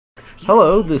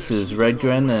Hello, this is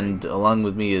Redgren, and along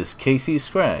with me is Casey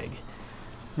Scragg.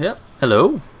 Yep.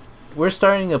 Hello. We're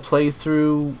starting a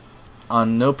playthrough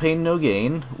on No Pain No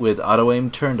Gain with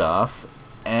auto-aim turned off,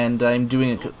 and I'm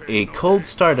doing a cold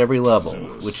start every level,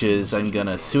 which is I'm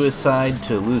gonna suicide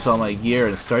to lose all my gear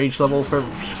and start each level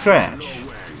from scratch.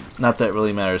 Not that it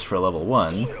really matters for level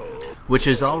 1, which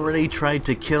has already tried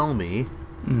to kill me.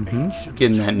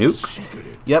 Getting that nuke.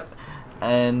 Yep,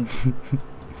 and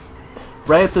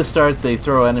right at the start they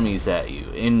throw enemies at you.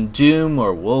 In Doom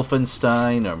or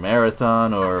Wolfenstein or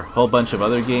Marathon or a whole bunch of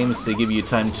other games, they give you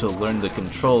time to learn the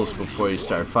controls before you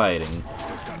start fighting.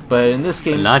 But in this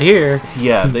game... But not here.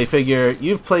 Yeah, they figure,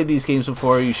 you've played these games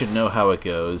before, you should know how it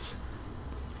goes.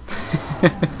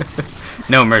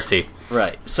 No mercy.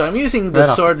 Right, so I'm using the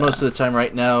sword most of the time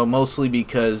right now, mostly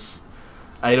because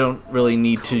I don't really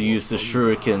need to use the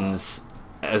shurikens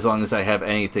as long as I have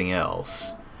anything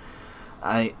else.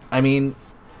 I mean,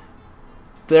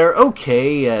 they're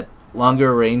okay at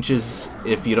longer ranges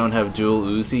if you don't have dual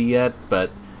Uzi yet,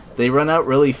 but they run out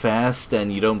really fast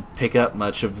and you don't pick up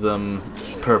much of them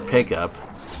per pickup,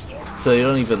 so they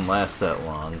don't even last that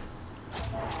long.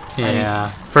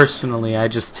 Yeah, personally, I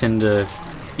just tend to...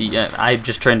 I'm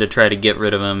just trying to try to get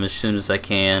rid of them as soon as I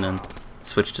can and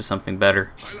switch to something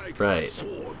better. Right.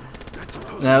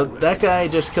 Now, that guy I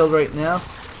just killed right now,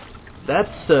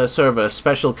 that's sort of a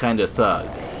special kind of thug.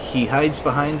 He hides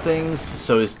behind things,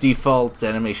 so his default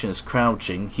animation is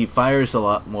crouching. He fires a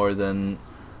lot more than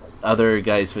other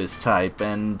guys of his type,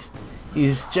 and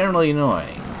he's generally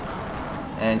annoying.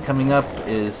 And coming up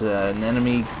is an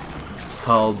enemy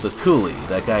called the Coolie,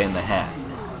 that guy in the hat.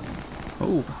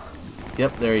 Oh.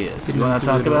 Yep, there he is. You want to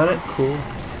talk about it? Cool.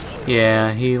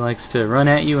 Yeah, he likes to run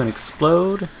at you and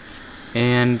explode.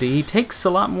 And he takes a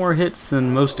lot more hits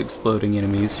than most exploding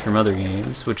enemies from other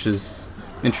games, which is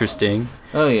interesting.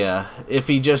 Oh yeah, if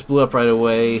he just blew up right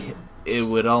away, it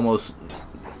would almost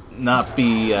not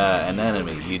be an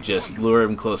enemy. You just lure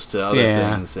him close to other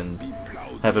things and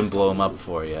have him blow him up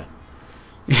for you.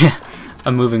 Yeah,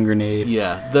 a moving grenade.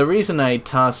 Yeah, the reason I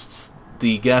tossed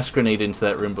the gas grenade into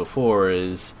that room before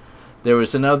is there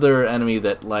was another enemy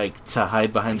that liked to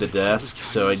hide behind the desk,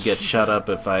 so I'd get shot up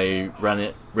if I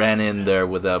ran in there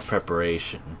without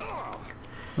preparation.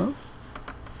 Oh.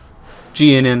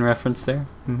 GNN reference there.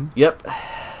 Mm-hmm. Yep.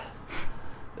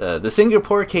 The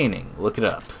Singapore caning. Look it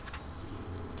up.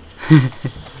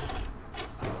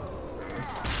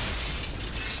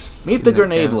 Meet the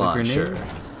grenade launcher.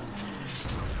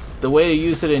 The way to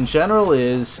use it in general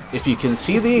is, if you can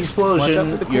see the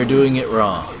explosion, you're doing it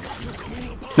wrong.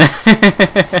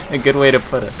 A good way to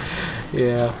put it.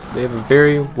 Yeah, they have a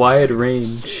very wide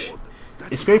range.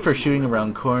 It's great for shooting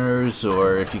around corners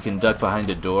or if you can duck behind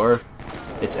a door.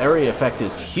 Its area effect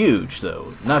is huge,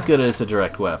 though. Not good as a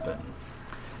direct weapon.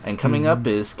 And coming up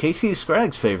is Casey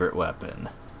Scragg's favorite weapon.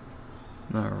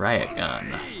 The riot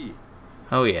gun.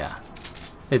 Oh yeah.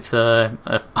 It's an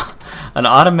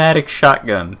automatic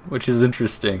shotgun, which is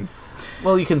interesting.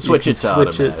 Well, you can switch it to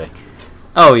automatic.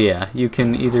 Oh yeah, you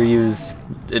can either use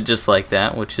it just like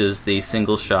that, which is the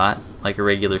single shot, like a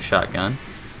regular shotgun,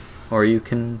 or you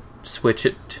can switch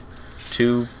it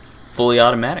to fully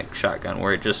automatic shotgun,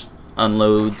 where it just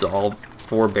unloads all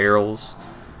 4 barrels.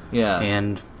 Yeah.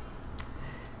 And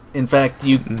in fact,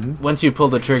 you once you pull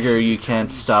the trigger, you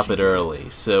can't stop it early,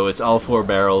 so it's all 4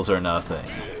 barrels or nothing.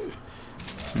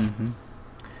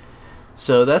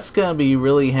 So that's going to be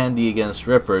really handy against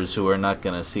Rippers, who we're not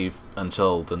going to see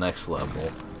until the next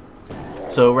level.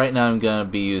 So right now I'm going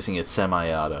to be using it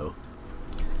semi-auto.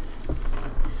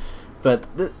 But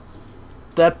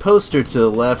that poster to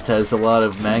the left has a lot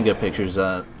of manga pictures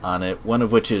on it, one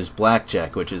of which is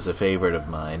Blackjack, which is a favorite of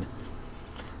mine.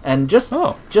 And just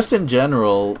in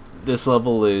general, this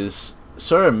level is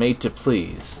sort of made to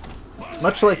please.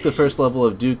 Much like the first level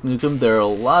of Duke Nukem, there are a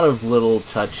lot of little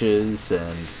touches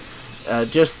and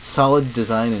just solid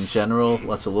design in general,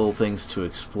 lots of little things to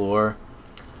explore.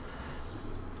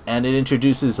 And it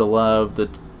introduces a lot of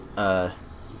the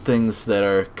things that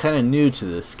are kind of new to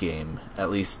this game, at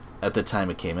least at the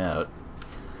time it came out.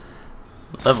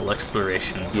 Level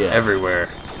exploration everywhere.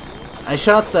 I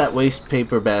shot that waste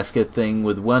paper basket thing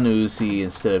with 1 Uzi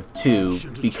instead of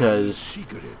 2 because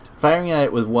firing at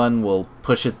it with 1 will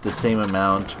push it the same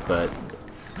amount, but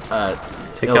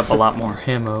take up a lot more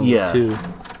ammo too.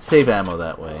 Save ammo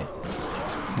that way.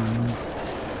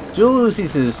 Dual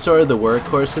Uzis is sort of the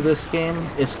workhorse of this game.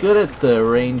 It's good at the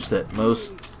range that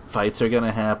most fights are going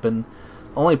to happen.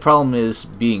 Only problem is,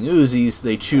 being Uzis,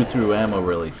 they chew through ammo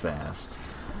really fast.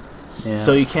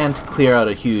 So you can't clear out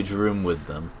a huge room with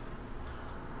them.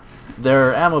 There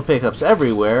are ammo pickups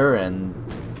everywhere, and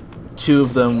 2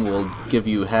 of them will give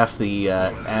you half the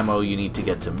ammo you need to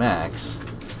get to max.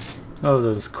 Oh,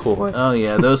 those koi. Oh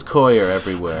yeah, those koi are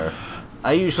everywhere.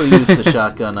 I usually use the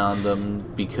shotgun on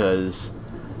them because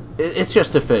it's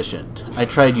just efficient. I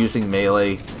tried using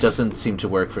melee, doesn't seem to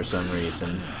work for some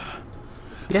reason.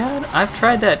 Yeah, I've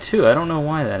tried that too. I don't know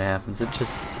why that happens. It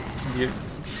just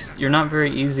you're not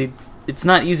very easy. It's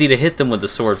not easy to hit them with the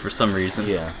sword for some reason.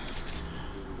 Yeah.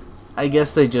 I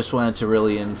guess they just wanted to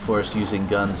really enforce using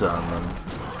guns on them.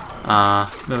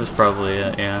 That was probably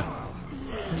it. Yeah.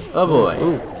 Oh boy.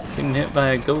 Ooh, getting hit by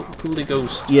a coolie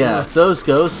ghost. Yeah, those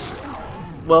ghosts.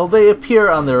 Well, they appear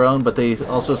on their own, but they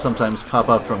also sometimes pop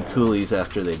up from coolies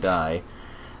after they die.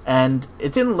 And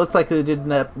it didn't look like they did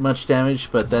that much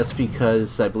damage, but that's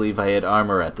because I believe I had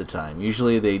armor at the time.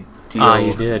 Usually they deal... Ah,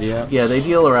 you did, yeah. Yeah, they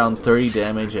deal around 30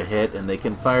 damage a hit, and they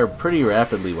can fire pretty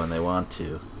rapidly when they want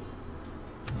to.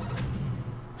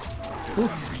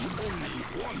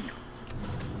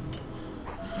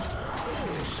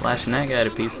 Slashing that guy to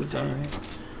pieces, alright.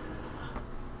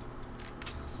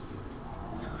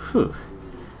 Whew.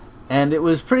 And it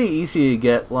was pretty easy to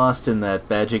get lost in that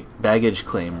baggage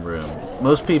claim room.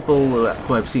 Most people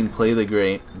who I've seen play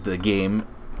the game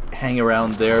hang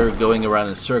around there, going around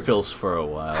in circles for a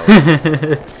while.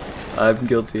 I'm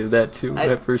guilty of that too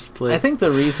when I first played. I think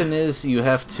the reason is you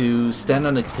have to stand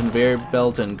on a conveyor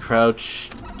belt and crouch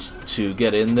to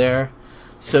get in there.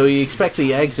 So you expect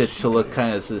the exit to look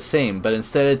kind of the same, but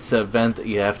instead it's a vent that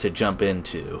you have to jump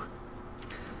into.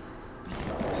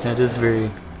 That is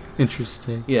very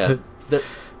interesting. Yeah.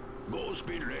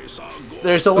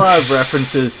 There's a lot of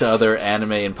references to other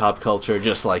anime and pop culture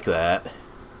just like that.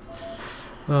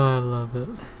 Oh, I love it.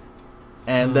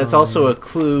 And that's also a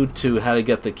clue to how to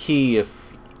get the key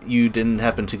if you didn't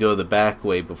happen to go the back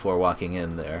way before walking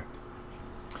in there.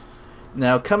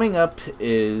 Now, coming up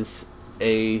is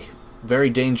a very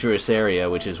dangerous area,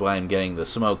 which is why I'm getting the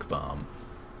smoke bomb.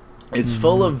 It's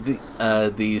full of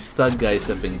these thug guys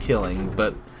that have been killing,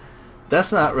 but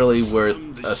that's not really worth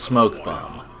a smoke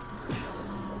bomb.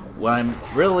 What I'm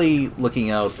really looking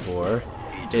out for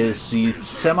is the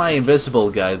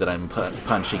semi-invisible guy that I'm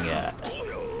punching at.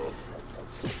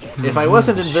 If I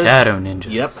wasn't invisible... Shadow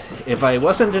ninjas. Yep. If I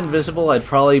wasn't invisible, I'd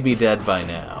probably be dead by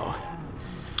now.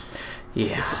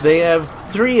 Yeah. They have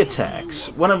 3 attacks,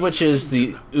 one of which is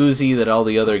the Uzi that all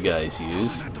the other guys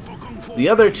use. The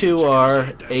other 2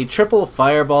 are a triple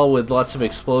fireball with lots of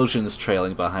explosions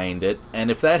trailing behind it,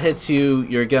 and if that hits you,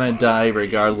 you're gonna die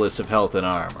regardless of health and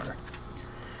armor.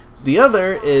 The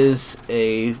other is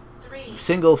a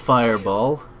single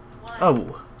fireball.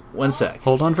 Oh, 1 sec.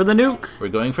 Hold on for the nuke. We're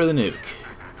going for the nuke.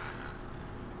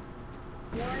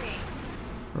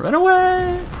 Run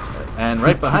away! And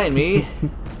right behind me,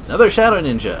 another Shadow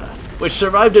Ninja, which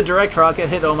survived a direct rocket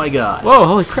hit. Oh my god. Whoa,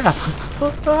 holy crap.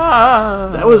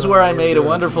 That was where I made a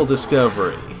wonderful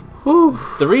discovery. Whew.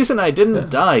 The reason I didn't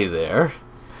die there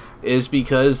is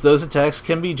because those attacks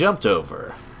can be jumped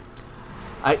over.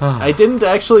 I didn't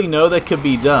actually know that could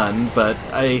be done, but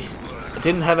I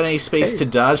didn't have any space to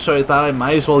dodge, so I thought I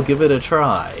might as well give it a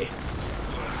try.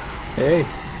 Hey,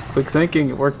 quick thinking,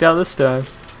 it worked out this time.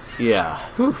 Yeah.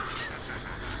 Whew.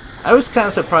 I was kind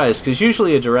of surprised, because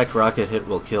usually a direct rocket hit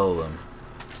will kill them.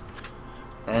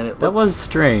 And that was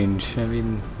strange. I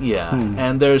mean... Yeah,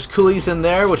 and there's coolies in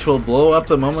there, which will blow up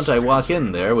the moment I walk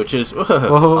in there, which is...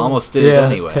 almost did it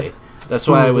anyway. That's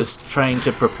why I was trying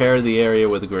to prepare the area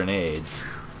with grenades.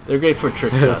 They're great for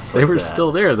trick shots They were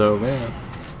still there, though, man.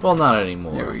 Well, not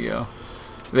anymore. There we go.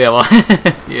 Yeah, well...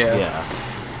 Yeah.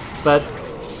 But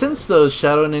since those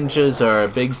Shadow Ninjas are a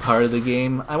big part of the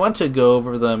game, I want to go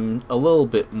over them a little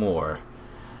bit more.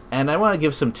 And I want to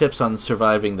give some tips on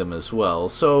surviving them as well.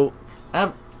 So,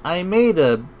 I made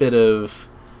a bit of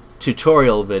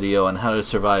tutorial video on how to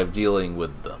survive dealing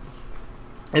with them.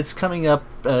 It's coming up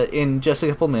in just a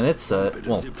couple minutes,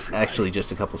 well, actually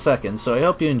just a couple seconds, so I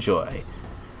hope you enjoy.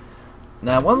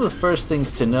 Now, one of the first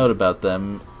things to note about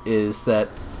them is that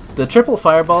the triple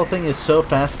fireball thing is so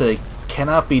fast that it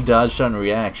cannot be dodged on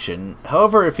reaction.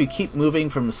 However, if you keep moving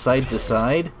from side to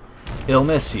side, it'll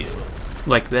miss you.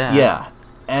 Like that? Yeah.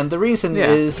 And the reason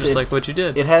is... just like what you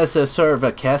did. It has a sort of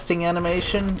a casting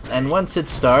animation, and once it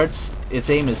starts, its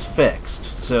aim is fixed.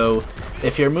 So,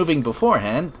 if you're moving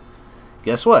beforehand,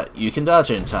 guess what? You can dodge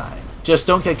in time. Just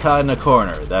don't get caught in a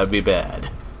corner. That would be bad.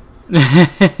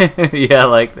 Yeah,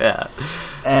 like that.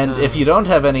 And if you don't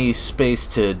have any space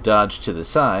to dodge to the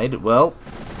side, well,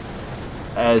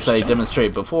 as I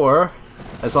demonstrated before,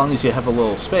 as long as you have a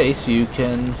little space, you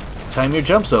can time your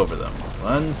jumps over them.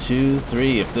 1, 2,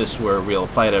 3. If this were a real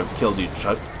fight, I've killed you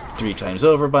 3 times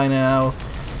over by now.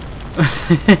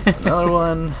 Another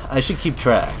one. I should keep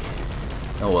track.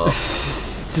 Oh well.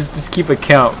 just keep a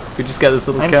count. We just got this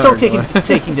little I'm counter still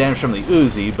taking damage from the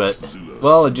Uzi, but,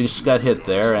 well, I just got hit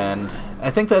there, and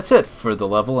I think that's it for the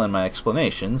level and my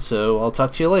explanation, so I'll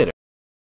talk to you later.